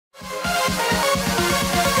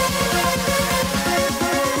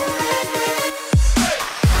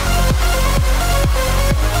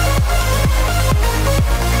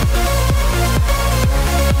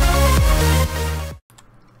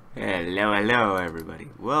Hello everybody,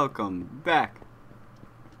 welcome back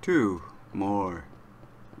to more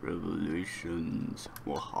Revolutions.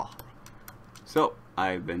 Waha. So,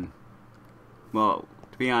 I've been, well,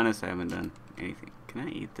 to be honest, I haven't done anything. Can I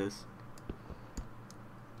eat this?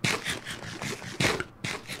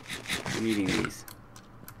 I'm eating these.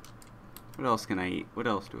 What else can I eat? What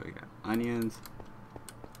else do I got? Onions.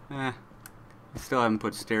 I still haven't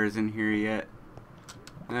put stairs in here yet.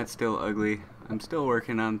 That's still ugly. I'm still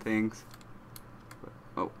working on things. But,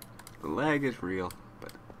 oh, the lag is real.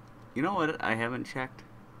 But you know what I haven't checked?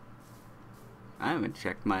 I haven't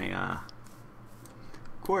checked my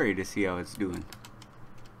quarry to see how it's doing.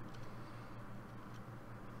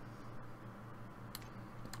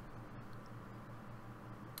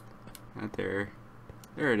 Not there.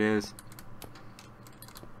 There it is.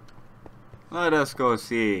 Let us go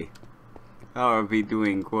see how are we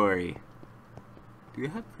doing, quarry. Do you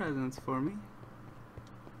have presents for me?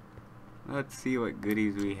 Let's see what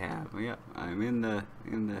goodies we have. Yep, I'm in the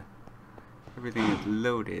everything is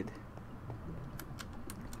loaded.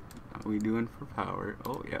 How are we doing for power?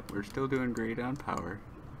 Oh, yep, we're still doing great on power.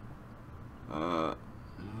 I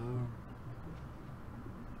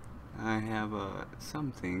have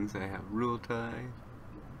some things. I have rutile,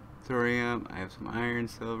 thorium, I have some iron,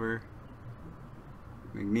 silver,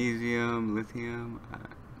 magnesium, lithium,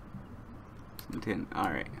 some tin.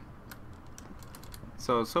 Alright.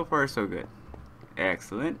 So far so good.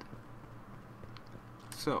 Excellent.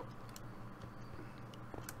 So,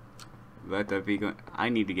 let that be going. I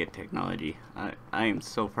need to get technology. I am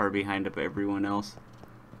so far behind up everyone else.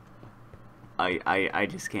 I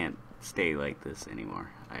just can't stay like this anymore.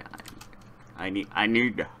 I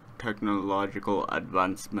need technological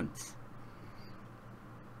advancements.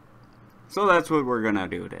 So that's what we're gonna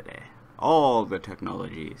do today. All the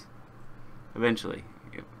technologies. Eventually.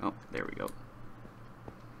 Oh, there we go.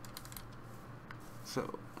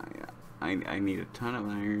 So I need a ton of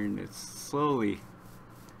iron. It's slowly.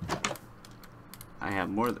 I have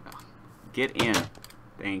more than. Get in.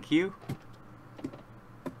 Thank you.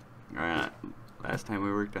 Alright. Last time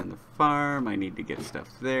we worked on the farm, I need to get stuff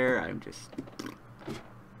there.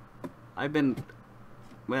 I've been,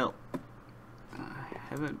 well, I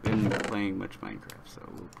haven't been playing much Minecraft, so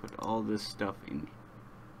we'll put all this stuff in.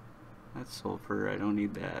 That's sulfur, I don't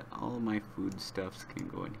need that. All my food stuffs can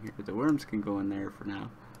go in here. The worms can go in there for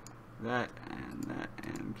now. That,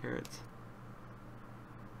 and carrots.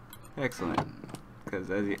 Excellent.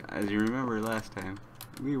 Because as you remember last time,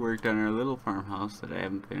 we worked on our little farmhouse that I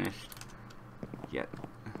haven't finished yet.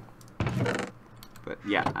 But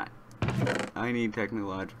yeah, I need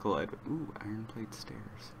technological ooh, iron plate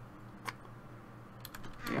stairs.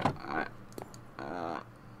 Yeah,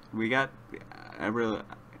 we got,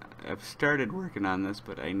 I've started working on this,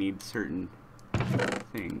 but I need certain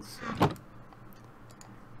things. So.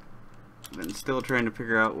 I'm still trying to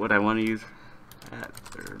figure out what I want to use. At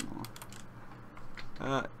thermal.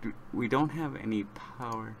 We don't have any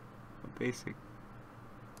power. Basic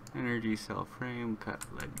energy cell frame, cut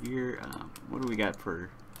lead gear. What do we got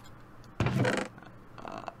for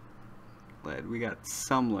lead? We got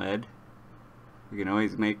some lead. We can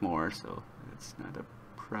always make more, so that's not a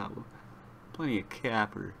problem. Plenty of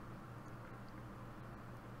copper.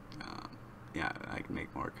 Yeah, I can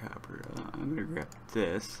make more copper. I'm gonna grab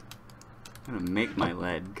this. I'm gonna make my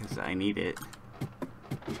lead because I need it.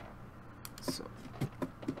 So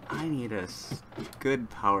I need a good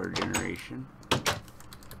power generation.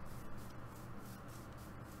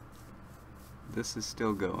 This is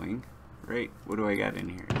still going, right? What do I got in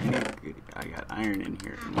here? I got iron in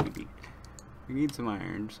here. We need some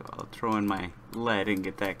iron, so I'll throw in my lead and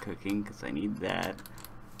get that cooking because I need that.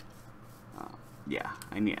 Yeah,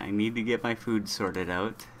 I need to get my food sorted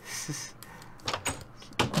out.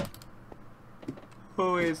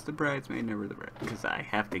 Always the bridesmaid, never the bride. Because I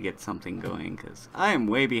have to get something going. Because I am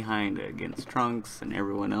way behind against Trunks and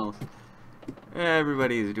everyone else.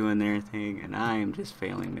 Everybody is doing their thing, and I am just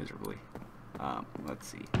failing miserably. Let's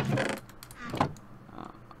see. I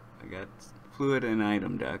got fluid and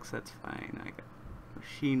item ducts. That's fine. I got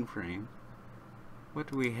machine frame. What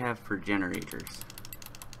do we have for generators?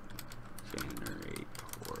 Generator.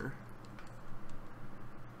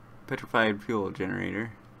 Petrified fuel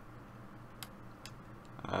generator.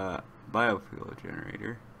 Biofuel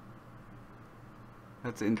generator.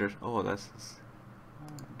 That's interesting. Oh, that's.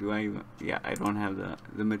 Do I even? Yeah, I don't have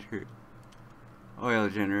the material. Oil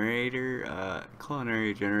generator.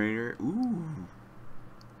 Culinary generator. Ooh.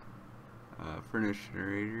 Furnace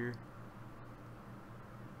generator.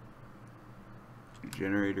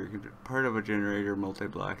 Generator. Part of a generator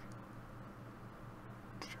multi-block.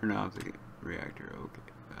 Turn off the reactor. Okay.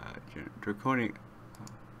 Draconic.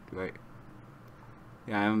 Do I?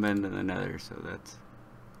 Yeah, I haven't been to the Nether, so that's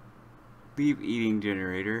leaf eating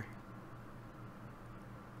generator,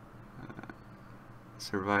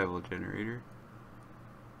 survival generator,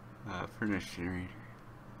 furnace generator.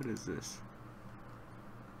 What is this?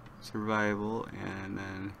 Survival, and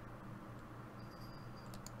then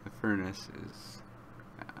the furnace is,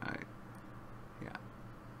 yeah,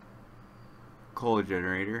 coal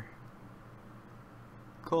generator.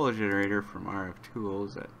 Coal generator from RF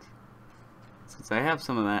Tools. That, since I have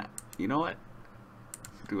some of that, you know what?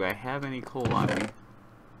 Do I have any coal on me?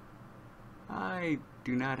 I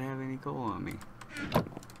do not have any coal on me.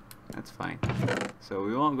 That's fine. So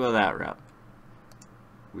we won't go that route.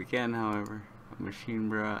 We can, however, a machine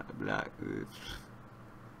block,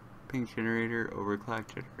 pink generator, overclock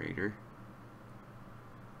generator.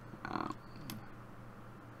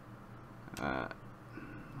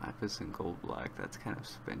 Lapis and gold block, that's kind of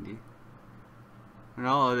spendy. And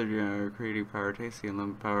all other generators creating power takes the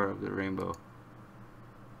unlimited power of the rainbow.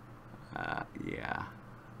 Yeah.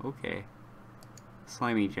 Okay.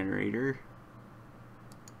 Slimy generator.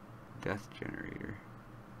 Death generator.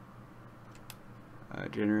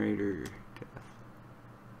 Generator death.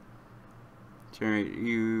 Generate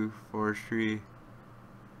U forestry.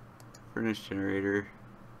 Furnace generator.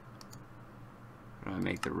 How do I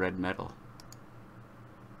make the red metal?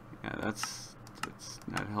 Yeah, that's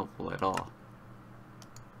not helpful at all.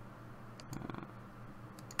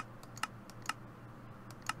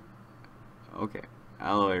 Okay,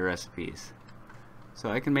 alloy recipes.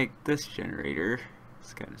 So I can make this generator.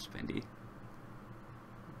 It's kind of spendy.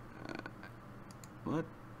 What?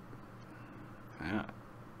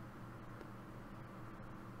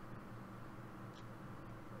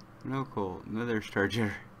 No coal. Another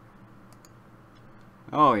starter.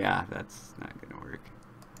 Oh yeah, that's not gonna work.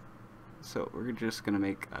 So we're just gonna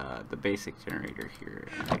make the basic generator here.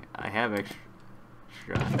 I have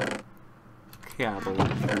extra cable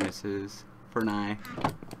furnaces. Furnace.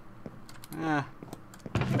 Yeah,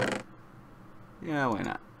 why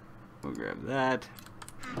not? We'll grab that.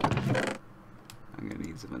 I'm gonna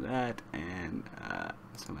need some of that and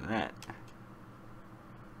some of that.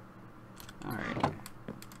 Alright.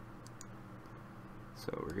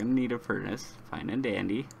 So we're gonna need a furnace, fine and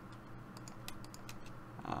dandy.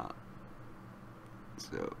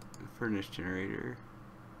 So the furnace generator.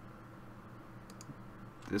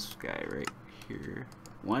 This guy right here.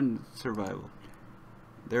 One survival.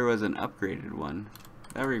 There was an upgraded one.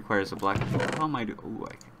 That requires a black hole. How am I do? Ooh,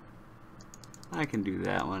 I can do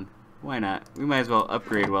that one. Why not? We might as well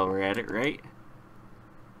upgrade while we're at it, right?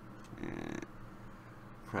 And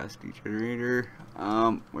frosty generator.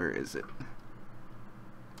 Where is it?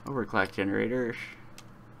 Overclock generator.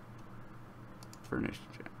 Furnace.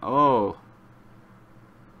 Oh.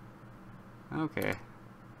 Okay.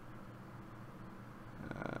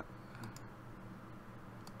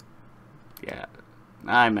 Yeah,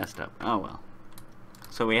 I messed up. Oh well.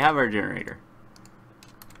 So we have our generator.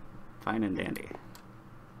 Fine and dandy.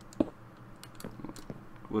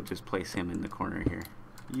 We'll just place him in the corner here.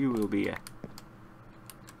 You will be a...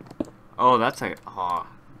 Oh, that's a... Oh,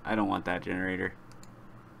 I don't want that generator.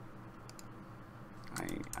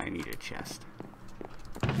 I need a chest.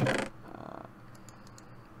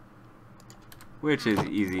 Which is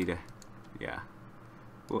easy to... Yeah.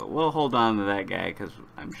 We'll hold on to that guy because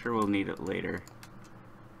I'm sure we'll need it later.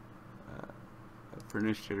 A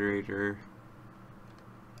furnace generator.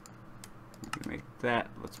 We can make that.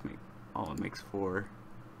 Let's make... Oh, it makes 4.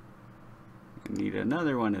 We need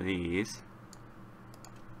another one of these.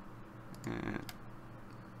 And...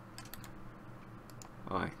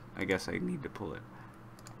 Oh, I guess I need to pull it.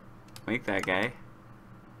 Make that guy.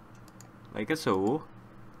 Like a so.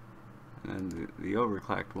 And then the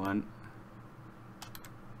overclocked one.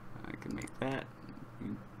 I can make that.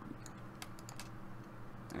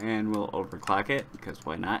 And we'll overclock it, because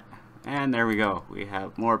why not? And there we go. We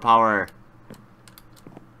have more power.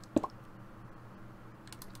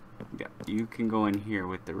 Yeah, you can go in here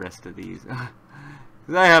with the rest of these.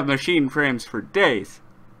 Because I have machine frames for days.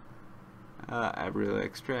 Abril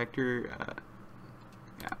extractor.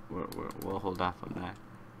 Yeah, we'll hold off on that.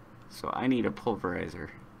 So I need a pulverizer.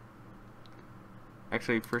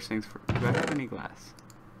 Actually, first things first. Do I have any glass?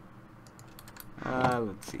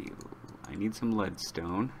 Let's see. I need some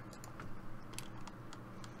leadstone.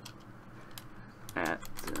 At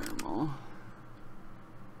thermal.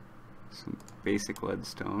 Some basic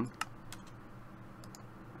leadstone.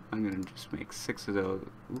 I'm gonna just make 6 of those.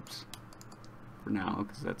 Oops. For now,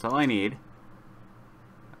 because that's all I need.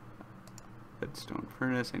 Leadstone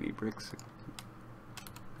furnace. I need bricks.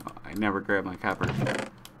 Oh, I never grab my copper.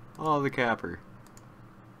 all the copper.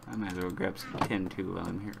 I might as well grab some tin too while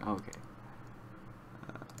I'm here. Okay.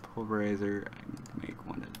 Pulverizer. I need to make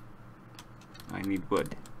one of. I need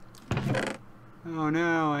wood. Oh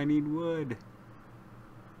no, I need wood.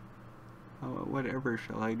 Oh, whatever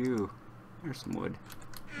shall I do? There's some wood.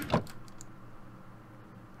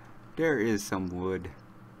 There is some wood.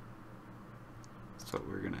 So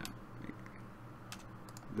we're gonna make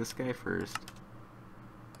this guy first.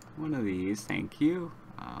 One of these, thank you.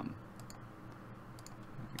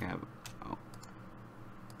 We have. Oh,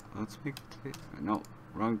 let's make. No,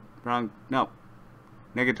 wrong. No,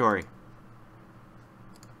 negatory.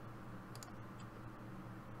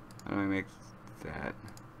 How do I make that?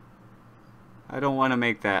 I don't want to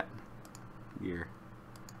make that gear.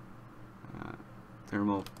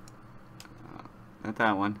 Thermal. Not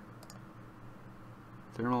that one.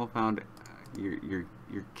 Thermal found. You're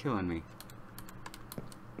killing me.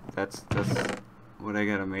 That's what I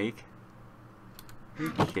gotta make. Are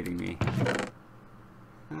you kidding me?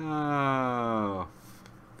 Oh,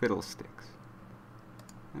 fiddlesticks.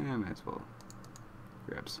 I might as well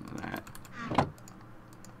grab some of that.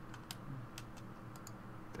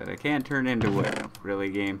 That I can't turn into wood. No, really,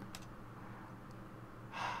 game?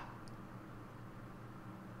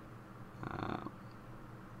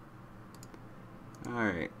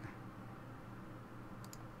 Alright.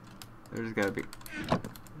 There's gotta be...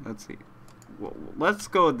 Let's see. Well, let's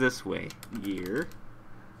go this way. Gear.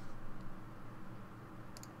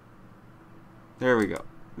 There we go.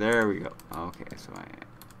 There we go. Okay, so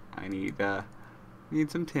I need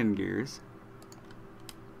some tin gears.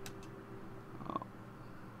 Oh.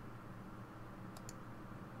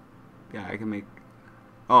 Yeah, I can make...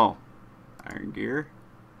 Oh. Iron gear.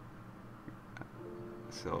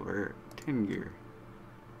 Silver. Tin gear.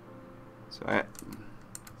 So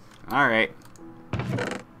alright.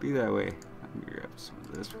 Be that way. I'm gonna grab some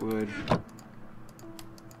of this wood.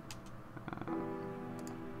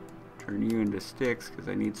 Turn you into sticks because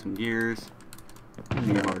I need some gears. I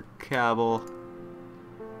need more cable.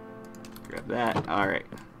 Grab that. Alright.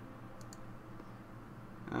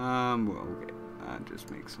 Well, okay. Just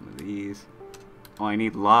make some of these. Oh, I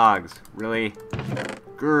need logs. Really?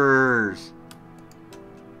 Grrrs.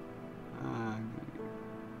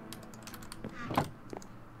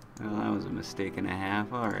 Well, that was a mistake and a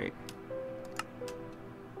half. Alright.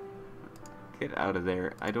 Get out of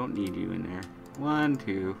there. I don't need you in there. 1,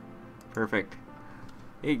 2. Perfect.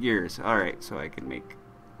 8 gears. Alright, so I can make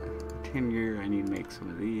 10 gear. I need to make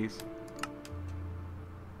some of these.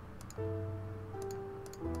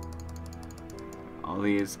 All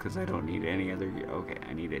these, because I don't need any other gear. Okay,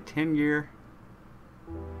 I need a 10 gear.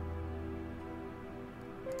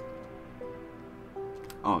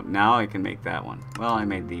 Oh, now I can make that one. Well, I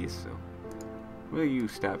made these, so... Will you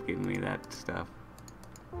stop giving me that stuff?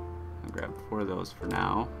 I'll grab 4 of those for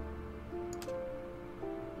now.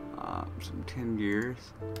 Some 10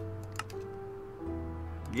 gears.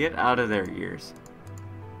 Get out of there, gears.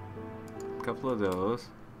 A couple of those.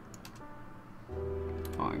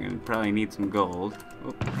 Oh, I'm gonna probably need some gold.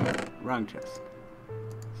 Oh, wrong chest.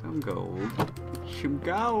 Some gold. Some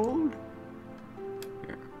gold!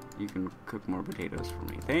 Here, you can cook more potatoes for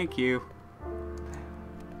me. Thank you!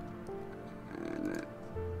 And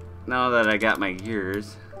now that I got my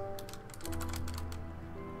gears...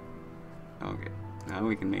 Okay, now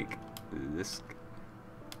we can make this.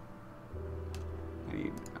 I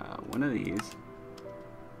need one of these.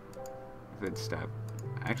 Good stuff.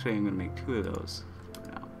 Actually, I'm gonna make 2 of those for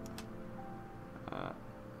now.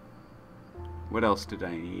 What else did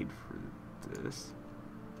I need for this?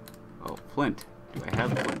 Oh, flint. Do I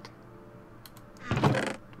have flint? Do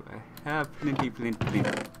I have flint?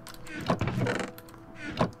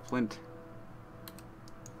 Flint.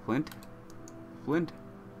 Flint? Flint?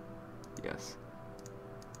 Yes.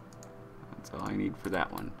 That's all I need for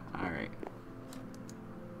that one. Alright.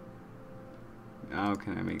 Now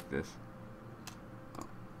can I make this? Oh.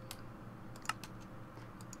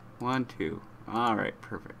 1, 2. Alright,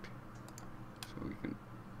 perfect. So we can...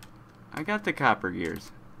 I got the copper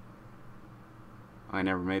gears. Oh, I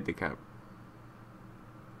never made the copper.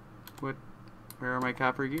 What? Where are my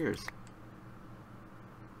copper gears?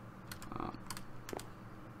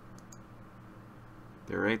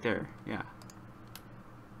 They're right there, yeah.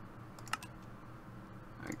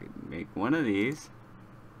 I could make one of these.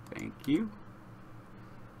 Thank you.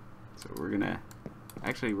 So we're gonna...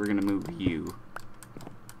 Actually, we're gonna move you.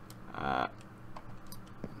 We're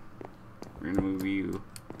gonna move you.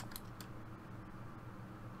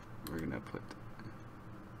 We're gonna put...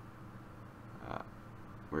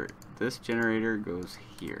 where this generator goes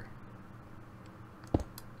here.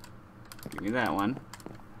 Give me that one.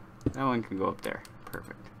 That one can go up there.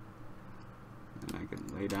 Perfect. And I can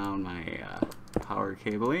lay down my power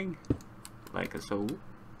cabling like so.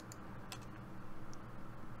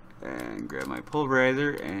 And grab my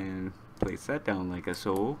pulverizer and place that down like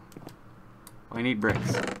so. Oh, I need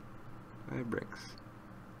bricks. I have bricks.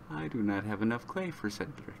 I do not have enough clay for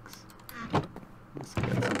said bricks. Unless I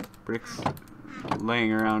got some bricks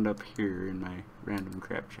laying around up here in my random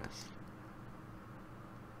crap chest.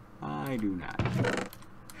 I do not.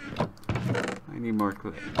 I need more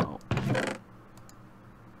clay. Oh.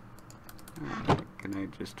 Can I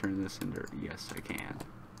just turn this into... Yes, I can.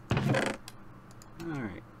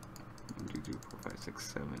 Alright. 1, 2, 3, 4, 5,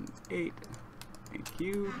 6, 7, 8. Thank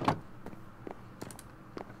you.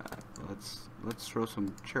 Let's throw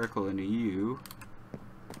some charcoal into you.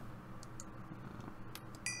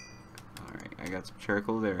 Alright, I got some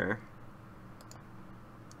charcoal there.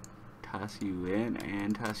 Toss you in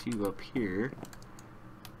and toss you up here.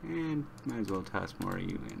 And might as well toss more of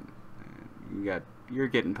you in. You're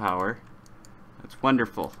getting power. That's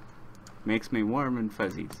wonderful. Makes me warm and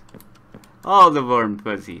fuzzies. All the warm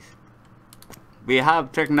fuzzies. We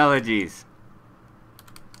have technologies.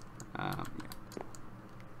 Yeah.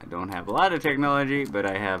 I don't have a lot of technology, but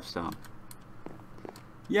I have some.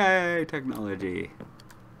 Yay, technology.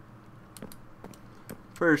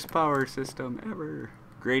 First power system ever.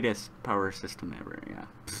 Greatest power system ever, yeah.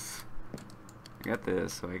 Pfft. I got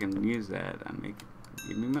this, so I can use that.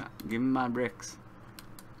 Give me my bricks.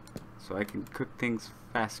 So I can cook things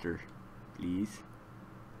faster, please.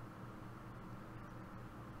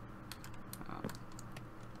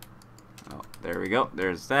 Oh, there we go.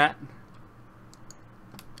 There's that.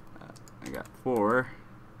 I got 4.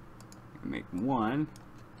 I can make 1.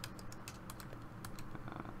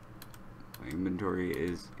 My inventory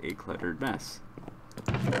is a cluttered mess.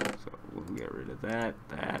 So we'll get rid of that.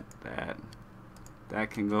 That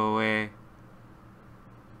can go away.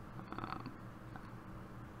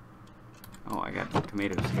 Oh, I got the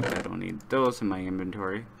tomato seeds. I don't need those in my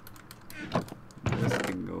inventory. This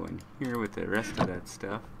can go in here with the rest of that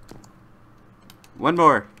stuff. 1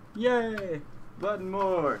 more! Yay! 1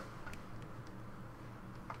 more!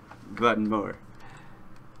 1 more.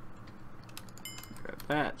 Grab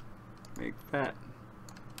that. Make that.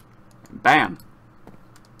 And bam!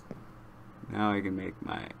 Now I can make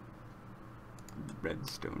my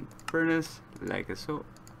redstone furnace like so.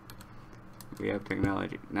 We have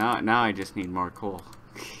technology. Now I just need more coal.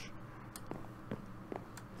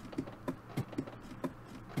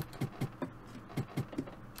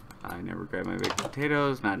 I never grab my baked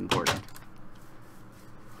potatoes. Not important.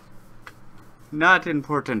 Not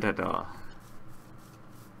important at all.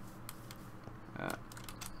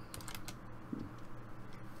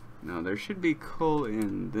 No, there should be coal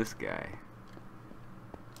in this guy.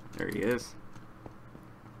 There he is.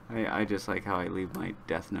 I just like how I leave my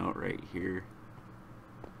death note right here.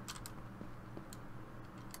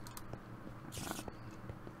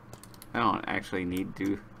 I don't actually need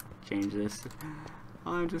to change this.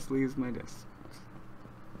 It just leaves my death.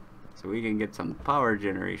 So we can get some power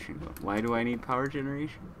generation going. Why do I need power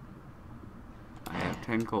generation? I have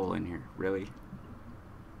 10 coal in here. Really?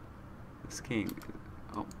 This king.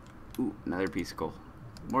 Oh. Ooh, another piece of coal.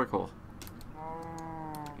 More coal.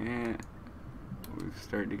 And we've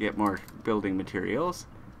started to get more building materials.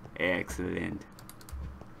 Excellent.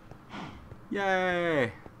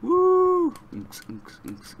 Yay! Woo!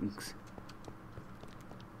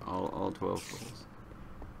 All 12 coals.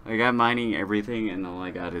 Like, I'm mining everything and all I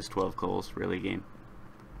got is 12 coals. Really, game.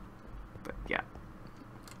 But yeah.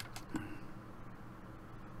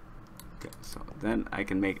 Okay, so then I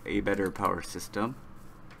can make a better power system.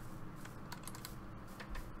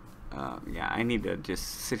 Yeah, I need to just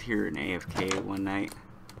sit here in AFK one night.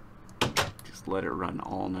 Just let it run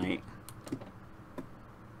all night.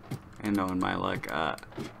 And knowing my luck,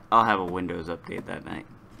 I'll have a Windows update that night.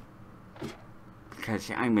 Because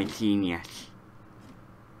I'm a genius.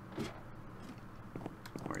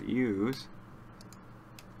 Or use.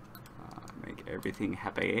 Make everything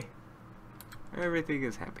happy. Everything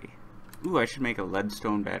is happy. Ooh, I should make a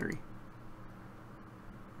leadstone battery.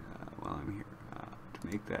 While I'm here. To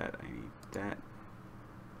make that, I need that.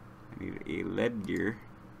 I need a lead gear.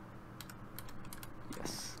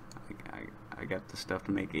 Yes. I got the stuff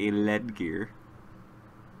to make a lead gear.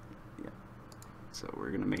 Yeah. So we're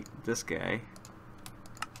gonna make this guy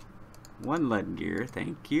 1 lead gear,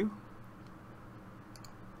 thank you.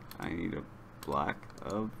 I need a block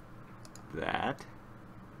of that.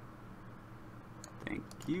 Thank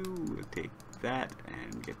you. We'll take that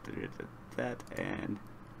and get rid of that and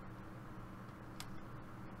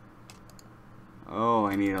oh,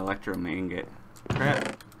 I need electro ingot.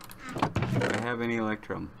 Crap.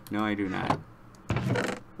 from? No, I do not.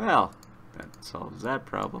 Well, that solves that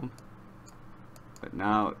problem. But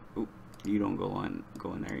now, oop, you don't go in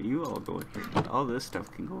there. You all go in here. All this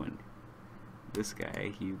stuff can go in. This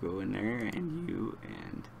guy, you go in there, and you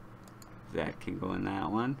and that can go in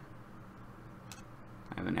that one.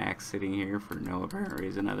 I have an axe sitting here for no apparent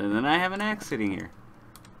reason other than I have an axe sitting here.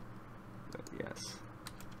 But yes.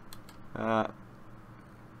 What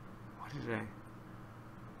did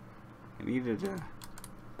I needed a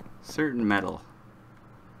certain metal.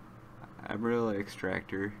 Abril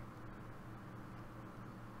extractor.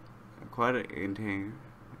 Aquatic container.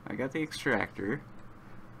 I got the extractor.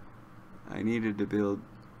 I needed to build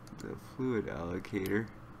the fluid allocator.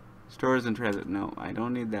 Stores and transit. No, I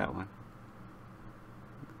don't need that one.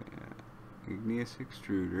 Igneous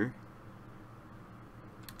extruder.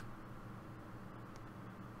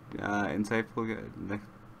 Insightful.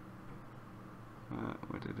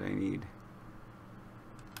 What did I need?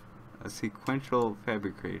 A sequential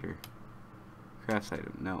fabricator. Crafts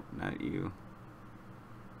item. No, not you.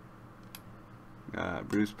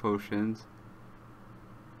 Bruce potions.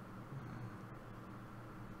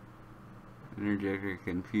 Energetic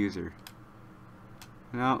infuser.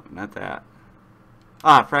 No, not that.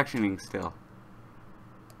 Ah, fractioning still.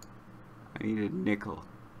 I needed nickel.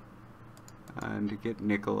 And to get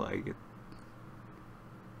nickel, I get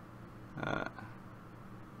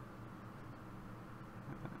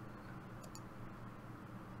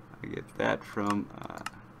that from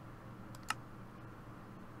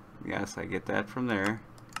yes, I get that from there.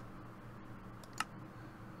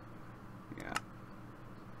 Yeah.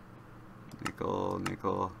 Nickel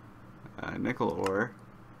ore.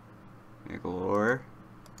 Nickel ore.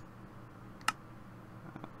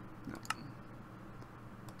 No.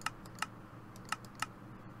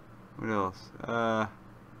 What else?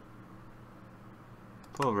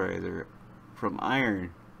 Pulverizer from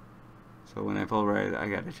iron. So when I pulverize, I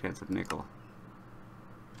got a chance of nickel.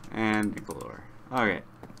 And nickel ore. Okay.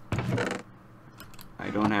 I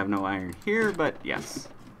don't have no iron here, but yes.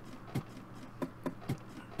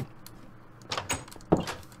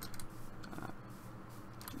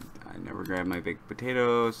 I never grab my baked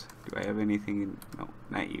potatoes. Do I have anything in? No,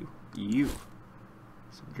 not you. You.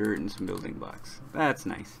 Some dirt and some building blocks. That's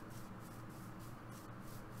nice.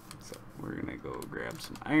 So we're gonna go grab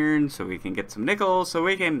some iron so we can get some nickel so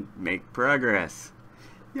we can make progress.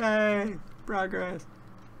 Yay! Progress!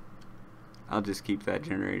 I'll just keep that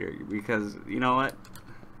generator because, you know what?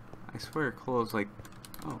 I swear coal is like,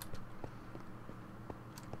 oh.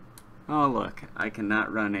 Oh look, I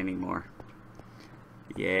cannot run anymore.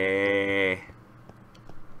 Yay! And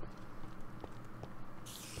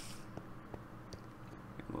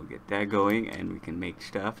we'll get that going and we can make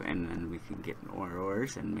stuff and then we can get more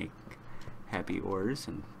ores and make happy ores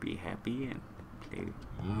and be happy and play,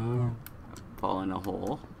 fall in a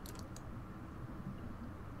hole.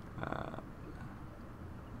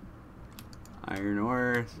 Iron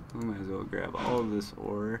ore, we might as well grab all of this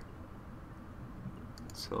ore.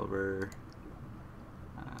 Silver.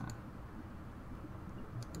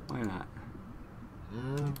 Why not?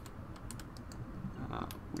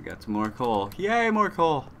 We got some more coal. Yay, more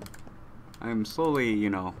coal! I'm slowly, you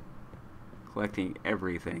know, collecting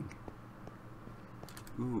everything.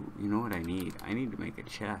 Ooh, you know what I need? I need to make a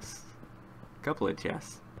chest. A couple of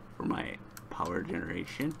chests for my power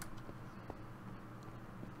generation.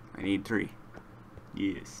 I need 3.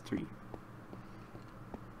 Yes, 3.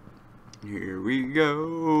 Here we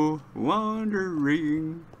go,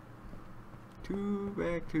 wandering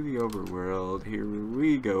back to the overworld. Here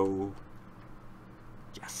we go.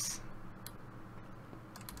 Yes.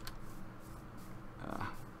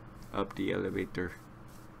 Up the elevator.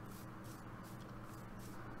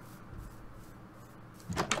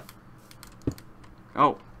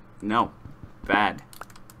 Oh, no. Bad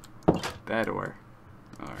ore.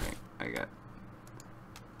 Alright, I got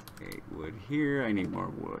 8 wood here. I need more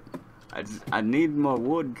wood. I need more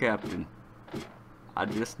wood, Captain. I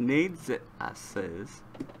just needs it, I says.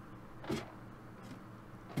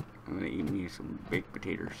 I'm gonna eat me some baked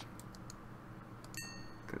potatoes.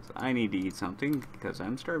 Because I need to eat something, because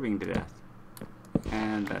I'm starving to death.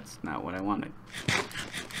 And that's not what I wanted.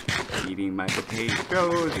 Eating my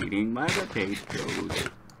potatoes, eating my potatoes.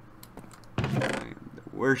 I am the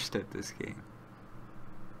worst at this game.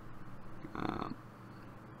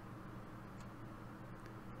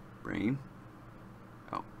 Brain.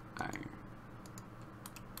 Oh, iron.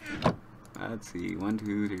 Let's see, 1,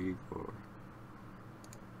 2, 3, 4.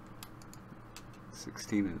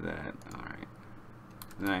 16 of that, alright.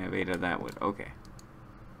 Then I have 8 of that wood, okay.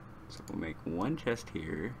 So we'll make 1 chest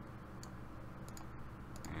here.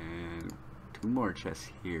 And 2 more chests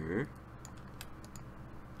here.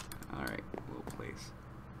 Alright, we'll place.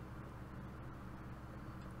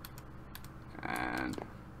 And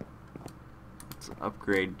let's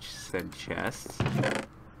upgrade said chests.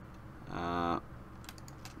 Can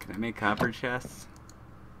I make copper chests?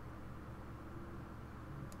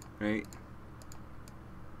 Right?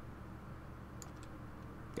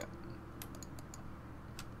 Yep.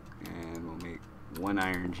 And we'll make 1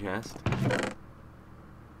 iron chest.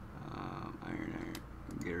 Iron.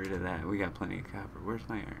 Get rid of that. We got plenty of copper. Where's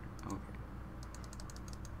my iron? Okay.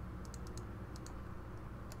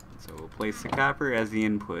 So we'll place the copper as the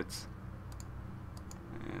inputs.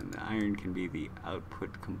 And the iron can be the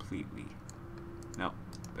output completely. Nope.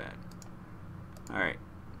 Bad. Alright.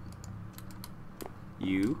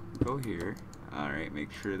 You go here. Alright,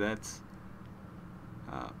 make sure that's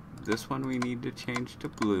this one we need to change to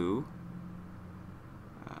blue.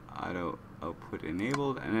 Auto output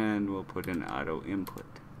enabled, and then we'll put in auto input.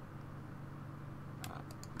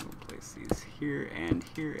 We'll place these here,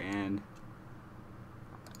 and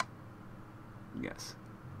yes,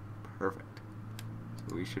 perfect.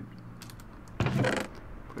 So we should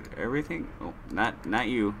put everything. Oh, not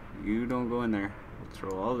you. You don't go in there. We'll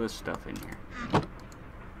throw all this stuff in here.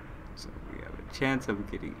 So we have a chance of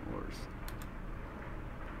getting ores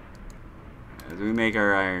as we make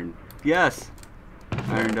our iron. Yes,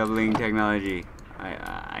 iron doubling technology.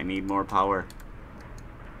 I need more power.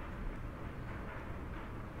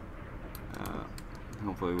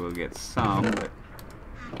 Hopefully we'll get some, but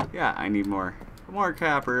yeah, I need more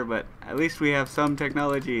copper. But at least we have some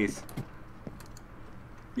technologies.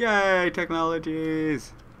 Yay,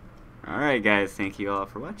 technologies! Alright guys, thank you all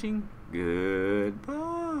for watching.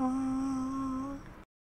 Goodbye.